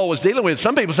attitude Paul was dealing with.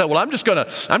 Some people say, well, I'm just going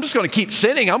to keep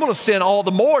sinning. I'm going to sin all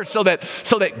the more so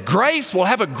that grace will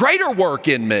have a greater work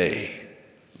in me.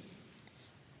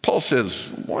 Paul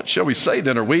says, what shall we say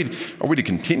then? Are we to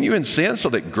continue in sin so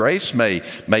that grace may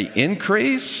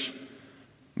increase?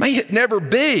 May it never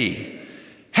be.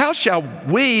 How shall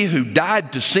we who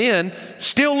died to sin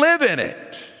still live in it?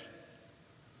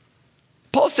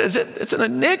 Paul says it's an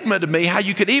enigma to me how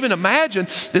you could even imagine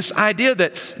this idea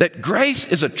that grace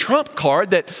is a trump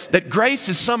card, that grace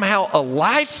is somehow a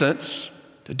license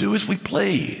to do as we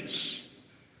please.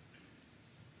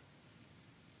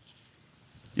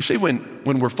 You see, when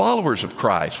we're followers of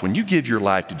Christ, when you give your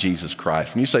life to Jesus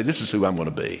Christ, when you say, this is who I'm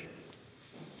going to be,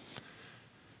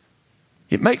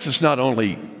 it makes us not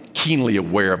only keenly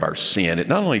aware of our sin, it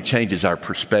not only changes our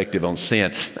perspective on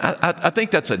sin. I think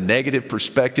that's a negative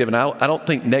perspective, and I don't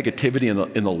think negativity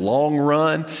in the long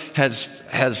run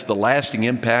has the lasting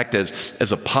impact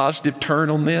as a positive turn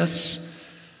on this.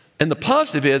 And the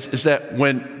positive is that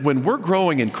when we're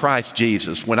growing in Christ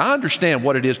Jesus, when I understand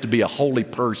what it is to be a holy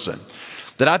person,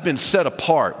 that I've been set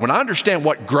apart, when I understand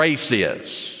what grace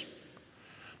is,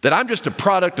 that I'm just a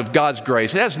product of God's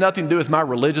grace. It has nothing to do with my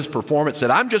religious performance,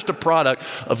 that I'm just a product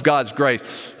of God's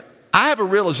grace. I have a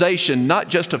realization not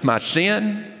just of my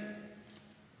sin,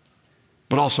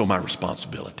 but also my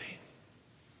responsibility.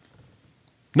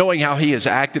 Knowing how He has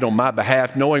acted on my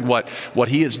behalf, knowing what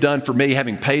He has done for me,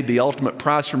 having paid the ultimate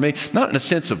price for me, not in a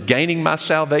sense of gaining my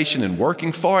salvation and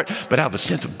working for it, but out of a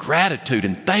sense of gratitude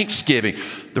and thanksgiving,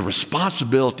 the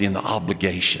responsibility and the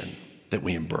obligation that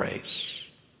we embrace.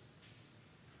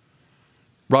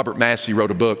 Robert Massey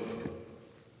wrote a book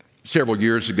several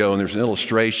years ago, and there's an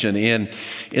illustration in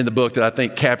the book that I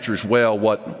think captures well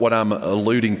what I'm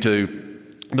alluding to.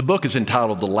 The book is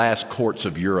entitled The Last Courts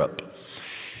of Europe.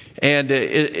 And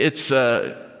it's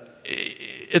a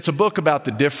book about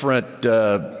the different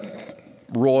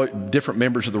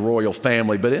members of the royal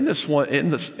family. But in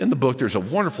the book, there's a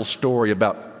wonderful story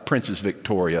about Princess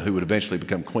Victoria, who would eventually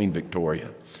become Queen Victoria.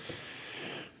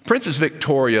 Princess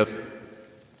Victoria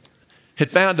had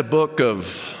found a book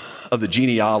of the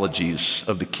genealogies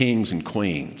of the kings and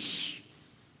queens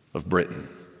of Britain,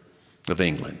 of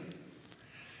England.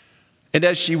 And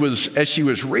as she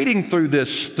was reading through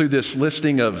this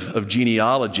listing of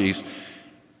genealogies,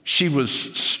 she was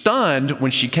stunned when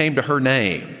she came to her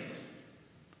name.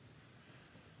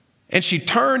 And she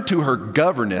turned to her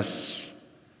governess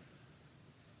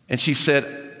and she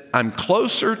said, I'm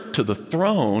closer to the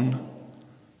throne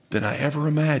than I ever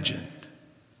imagined.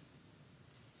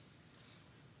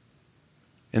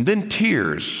 And then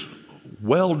tears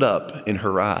welled up in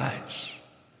her eyes.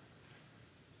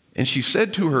 And she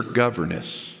said to her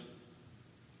governess,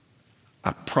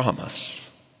 I promise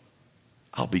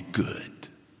I'll be good.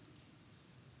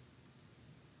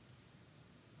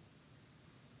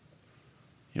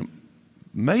 You know,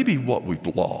 maybe what we've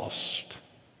lost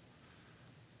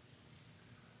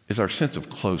is our sense of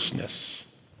closeness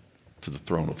to the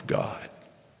throne of God.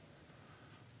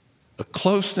 A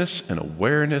closeness and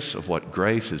awareness of what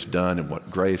grace has done and what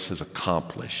grace has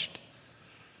accomplished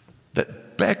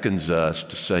that beckons us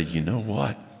to say, you know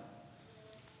what?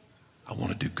 I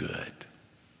want to do good.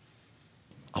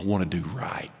 I want to do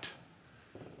right.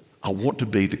 I want to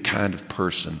be the kind of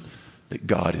person that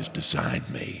God has designed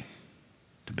me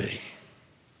to be.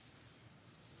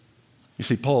 You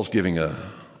see, Paul's giving a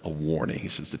warning. He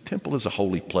says, the temple is a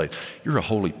holy place. You're a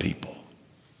holy people.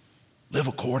 Live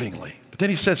accordingly. But then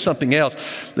he says something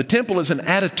else. The temple is an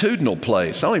attitudinal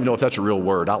place. I don't even know if that's a real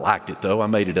word. I liked it, though. I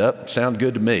made it up. It sounded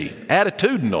good to me.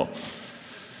 Attitudinal.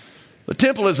 The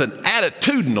temple is an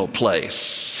attitudinal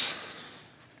place.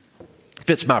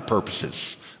 Fits my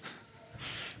purposes.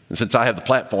 And since I have the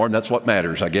platform, that's what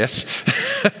matters, I guess.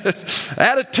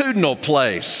 Attitudinal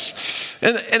place.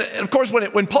 And of course,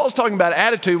 when Paul's talking about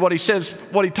attitude, what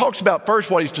he talks about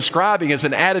first, what he's describing is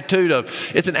an attitude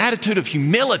of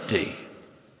humility.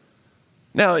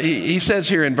 Now, he says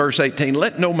here in verse 18,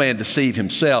 let no man deceive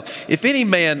himself. If any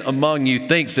man among you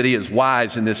thinks that he is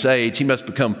wise in this age, he must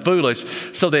become foolish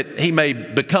so that he may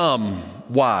become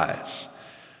wise.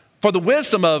 For the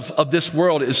wisdom of this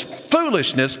world is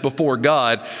foolishness before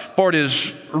God, for it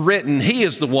is written, He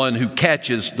is the one who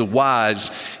catches the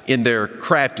wise in their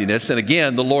craftiness. And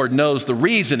again, the Lord knows the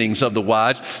reasonings of the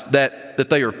wise, that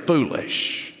they are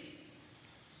foolish.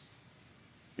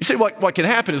 You see, what can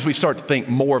happen is we start to think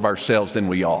more of ourselves than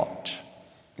we ought.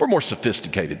 We're more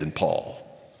sophisticated than Paul.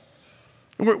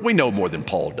 We know more than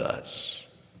Paul does.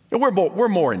 And we're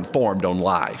more informed on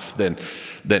life than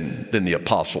the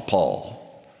Apostle Paul.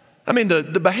 I mean, the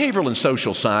behavioral and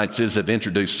social sciences have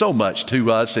introduced so much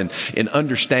to us in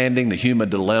understanding the human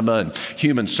dilemma and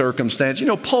human circumstance. You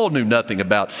know, Paul knew nothing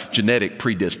about genetic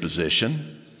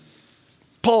predisposition.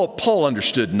 Paul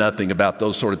understood nothing about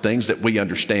those sort of things that we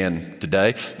understand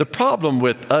today. The problem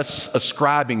with us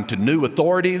ascribing to new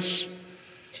authorities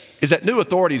is that new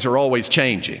authorities are always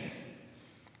changing.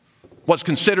 What's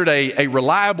considered a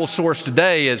reliable source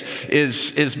today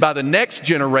is by the next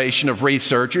generation of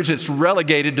researchers, it's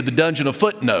relegated to the dungeon of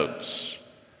footnotes.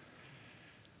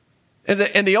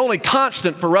 And the only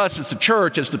constant for us as the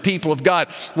church, as the people of God,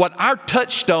 what our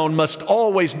touchstone must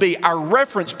always be, our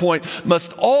reference point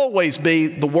must always be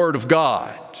the Word of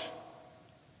God.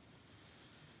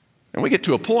 And we get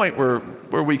to a point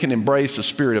where we can embrace a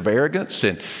spirit of arrogance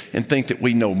and think that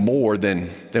we know more than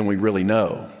we really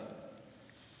know.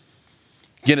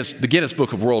 The Guinness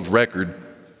Book of World Record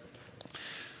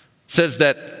says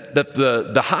that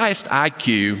the highest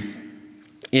IQ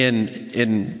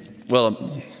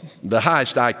the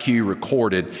highest IQ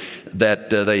recorded that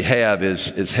they have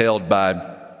is held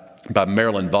by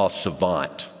Marilyn Vos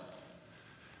Savant.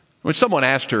 When someone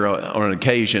asked her on an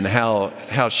occasion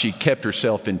how she kept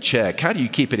herself in check, how do you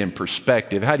keep it in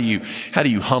perspective? How do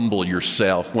you humble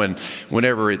yourself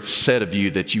whenever it's said of you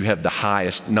that you have the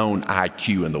highest known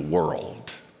IQ in the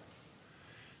world?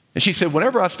 And she said,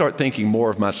 whenever I start thinking more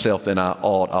of myself than I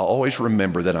ought, I'll always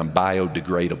remember that I'm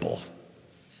biodegradable.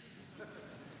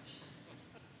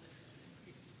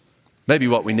 Maybe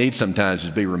what we need sometimes is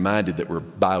be reminded that we're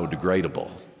biodegradable.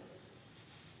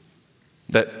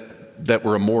 That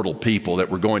we're immortal people, that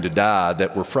we're going to die,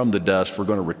 that we're from the dust, we're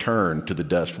going to return to the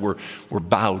dust. We're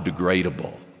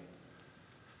biodegradable.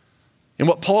 And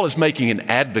what Paul is making an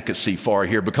advocacy for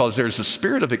here, because there's a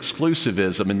spirit of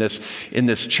exclusivism in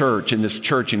this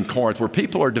church in Corinth, where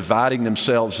people are dividing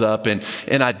themselves up and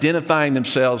identifying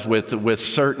themselves with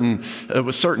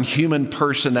certain human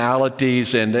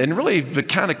personalities and really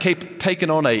kind of taking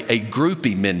on a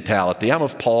groupie mentality. I'm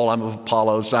of Paul, I'm of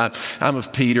Apollos, I'm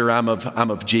of Peter, I'm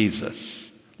of Jesus.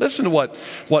 Listen to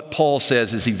what Paul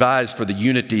says as he vies for the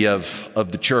unity of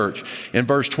the church. In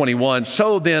verse 21,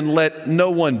 so then let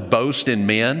no one boast in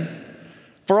men,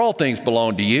 for all things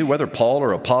belong to you, whether Paul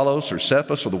or Apollos or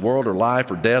Cephas or the world or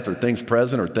life or death or things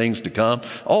present or things to come,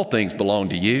 all things belong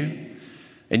to you.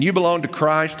 And you belong to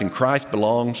Christ and Christ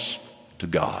belongs to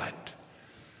God.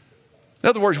 In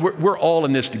other words, we're all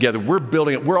in this together. We're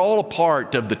building it. We're all a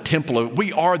part of the temple.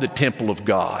 We are the temple of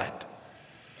God.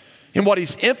 And what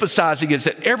he's emphasizing is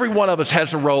that every one of us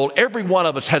has a role. Every one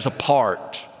of us has a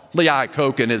part. Lee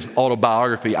Iacocca in his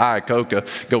autobiography,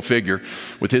 Iacocca, go figure,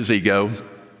 with his ego,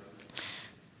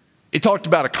 he talked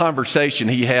about a conversation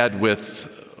he had with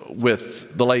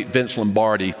the late Vince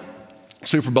Lombardi,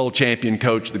 Super Bowl champion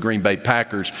coach of the Green Bay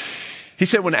Packers. He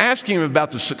said when asking him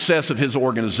about the success of his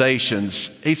organizations,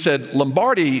 he said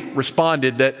Lombardi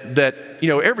responded that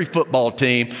every football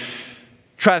team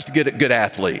tries to get good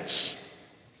athletes.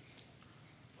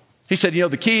 He said, one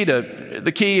of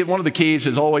the keys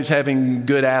is always having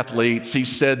good athletes. He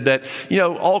said that,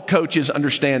 all coaches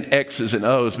understand X's and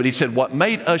O's, but he said what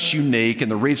made us unique and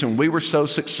the reason we were so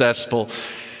successful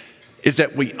is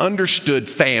that we understood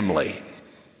family.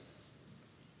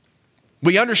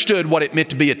 We understood what it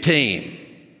meant to be a team.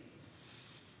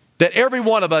 That every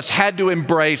one of us had to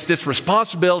embrace this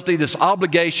responsibility, this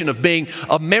obligation of being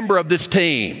a member of this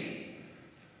team.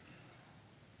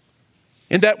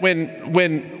 And that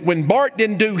when Bart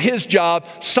didn't do his job,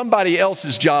 somebody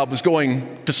else's job was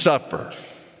going to suffer.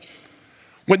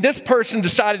 When this person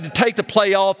decided to take the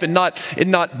play off and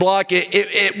not block,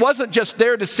 it wasn't just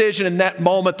their decision in that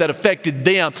moment that affected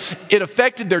them. It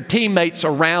affected their teammates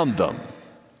around them.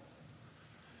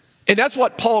 And that's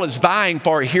what Paul is vying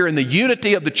for here in the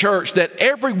unity of the church, that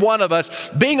every one of us,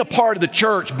 being a part of the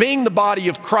church, being the body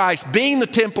of Christ, being the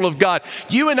temple of God,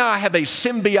 you and I have a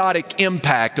symbiotic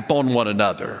impact upon one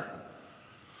another.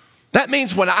 That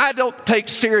means when I don't take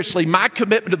seriously my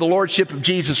commitment to the Lordship of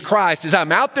Jesus Christ, as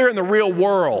I'm out there in the real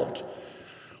world,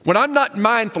 when I'm not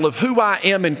mindful of who I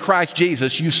am in Christ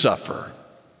Jesus, you suffer.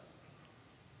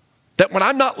 That when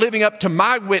I'm not living up to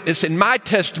my witness and my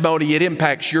testimony, it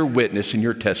impacts your witness and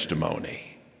your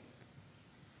testimony.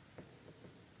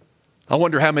 I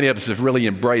wonder how many of us have really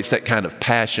embraced that kind of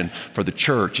passion for the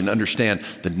church and understand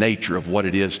the nature of what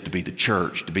it is to be the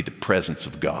church, to be the presence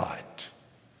of God.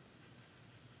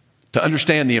 To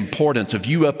understand the importance of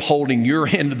you upholding your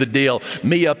end of the deal,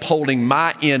 me upholding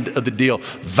my end of the deal,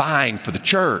 vying for the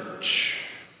church.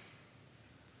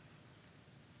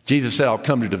 Jesus said, I'll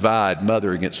come to divide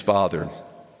mother against father,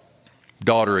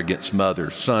 daughter against mother,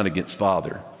 son against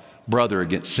father, brother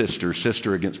against sister,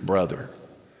 sister against brother.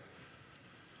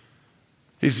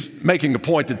 He's making a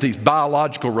point that these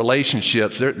biological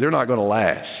relationships, they're not going to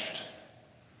last.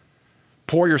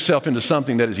 Pour yourself into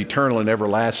something that is eternal and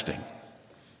everlasting. Do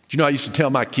you know I used to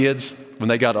tell my kids when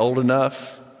they got old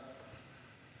enough?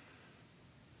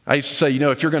 I used to say,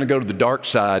 if you're going to go to the dark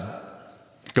side,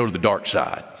 go to the dark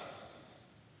side.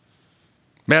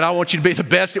 Man, I want you to be the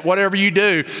best at whatever you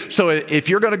do. So if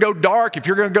you're going to go dark, if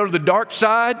you're going to go to the dark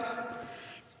side,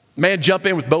 man, jump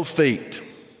in with both feet.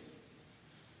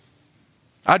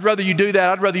 I'd rather you do that.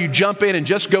 I'd rather you jump in and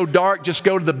just go dark, just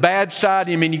go to the bad side.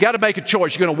 I mean, you got to make a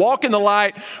choice. You're going to walk in the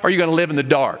light or you're going to live in the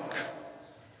dark.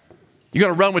 You're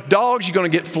going to run with dogs, you're going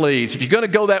to get fleas. If you're going to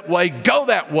go that way, go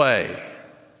that way.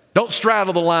 Don't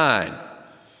straddle the line.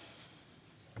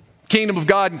 Kingdom of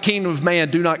God and kingdom of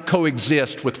man do not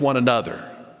coexist with one another.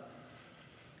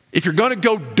 If you're going to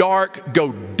go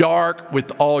dark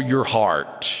with all your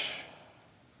heart.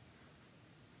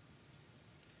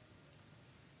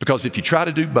 Because if you try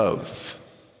to do both,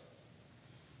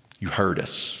 you hurt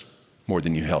us more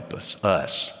than you help us.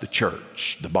 Us, the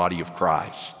church, the body of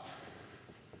Christ.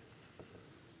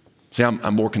 See,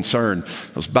 I'm more concerned.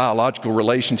 Those biological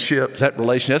relationships,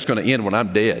 that's going to end when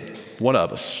I'm dead. One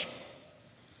of us.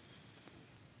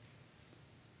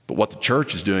 But what the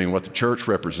church is doing, what the church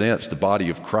represents, the body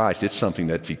of Christ, it's something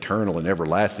that's eternal and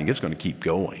everlasting. It's going to keep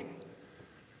going.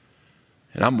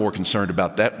 And I'm more concerned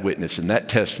about that witness and that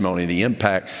testimony and the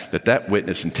impact that that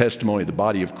witness and testimony of the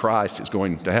body of Christ is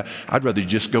going to have. I'd rather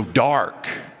just go dark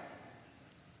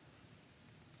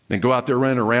than go out there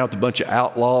running around with a bunch of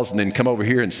outlaws and then come over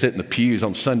here and sit in the pews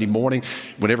on Sunday morning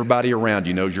when everybody around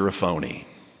you knows you're a phony.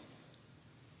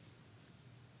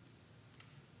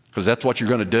 Because that's what you're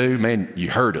going to do. Man,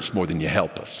 you hurt us more than you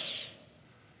help us.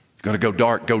 You're going to go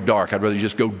dark, go dark. I'd rather you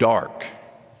just go dark.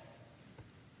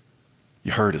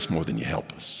 You hurt us more than you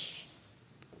help us.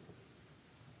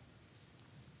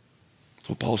 That's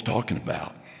what Paul's talking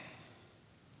about.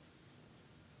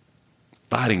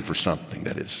 Fighting for something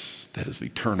that is of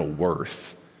eternal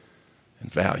worth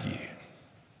and value.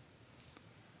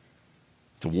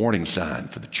 It's a warning sign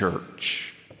for the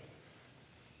church.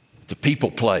 It's a people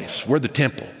place. We're the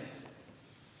temple.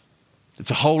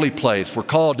 It's a holy place. We're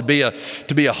called to be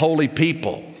a holy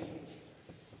people.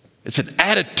 It's an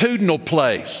attitudinal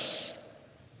place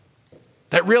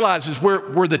that realizes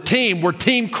we're the team. We're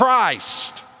Team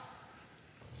Christ.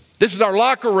 This is our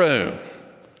locker room.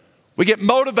 We get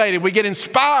motivated. We get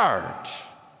inspired.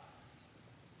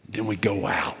 Then we go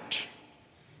out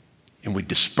and we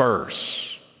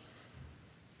disperse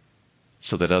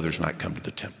so that others might come to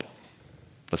the temple.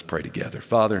 Let's pray together.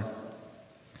 Father,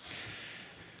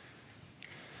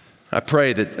 I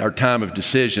pray that our time of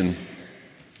decision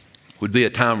would be a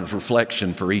time of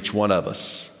reflection for each one of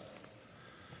us.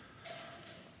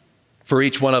 For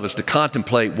each one of us to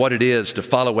contemplate what it is to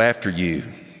follow after you,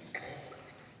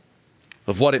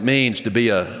 of what it means to be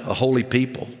a holy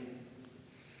people.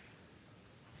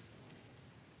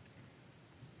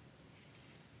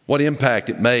 What impact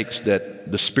it makes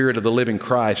that the Spirit of the living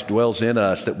Christ dwells in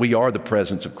us, that we are the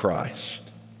presence of Christ.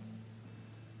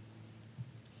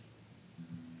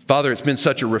 Father, it's been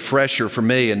such a refresher for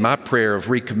me in my prayer of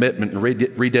recommitment and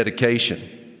rededication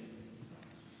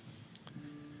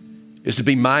is to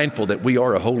be mindful that we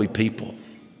are a holy people.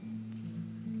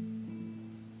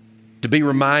 To be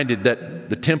reminded that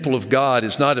the temple of God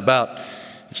is not about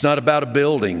a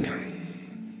building.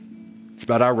 It's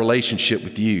about our relationship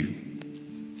with you.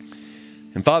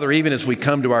 And Father, even as we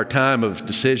come to our time of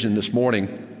decision this morning,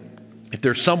 if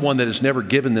there's someone that has never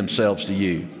given themselves to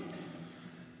you,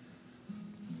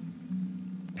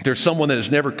 if there's someone that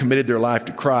has never committed their life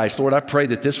to Christ, Lord, I pray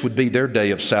that this would be their day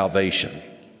of salvation.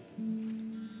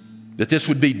 That this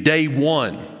would be day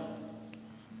one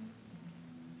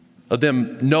of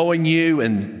them knowing you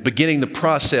and beginning the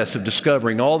process of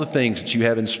discovering all the things that you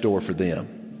have in store for them.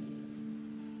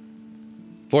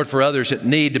 Lord, for others that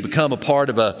need to become a part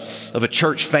of a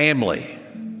church family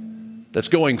that's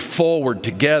going forward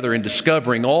together and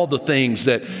discovering all the things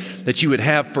that you would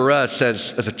have for us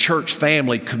as a church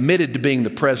family committed to being the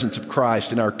presence of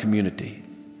Christ in our community.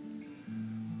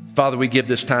 Father, we give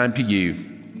this time to you.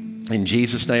 In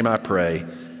Jesus' name I pray,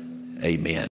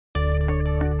 amen.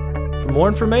 For For more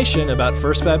information about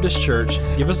First Baptist Church,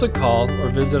 give us a call or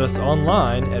visit us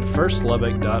online at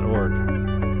firstlubbock.org.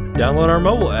 Download our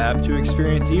mobile app to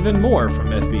experience even more from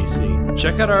FBC.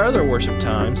 Check out our other worship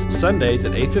times, Sundays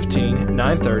at 8:15,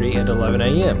 9:30, and 11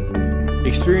 a.m.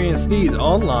 Experience these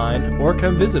online or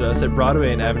come visit us at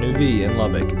Broadway and Avenue V in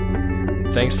Lubbock.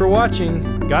 Thanks for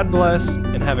watching, God bless,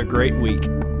 and have a great week.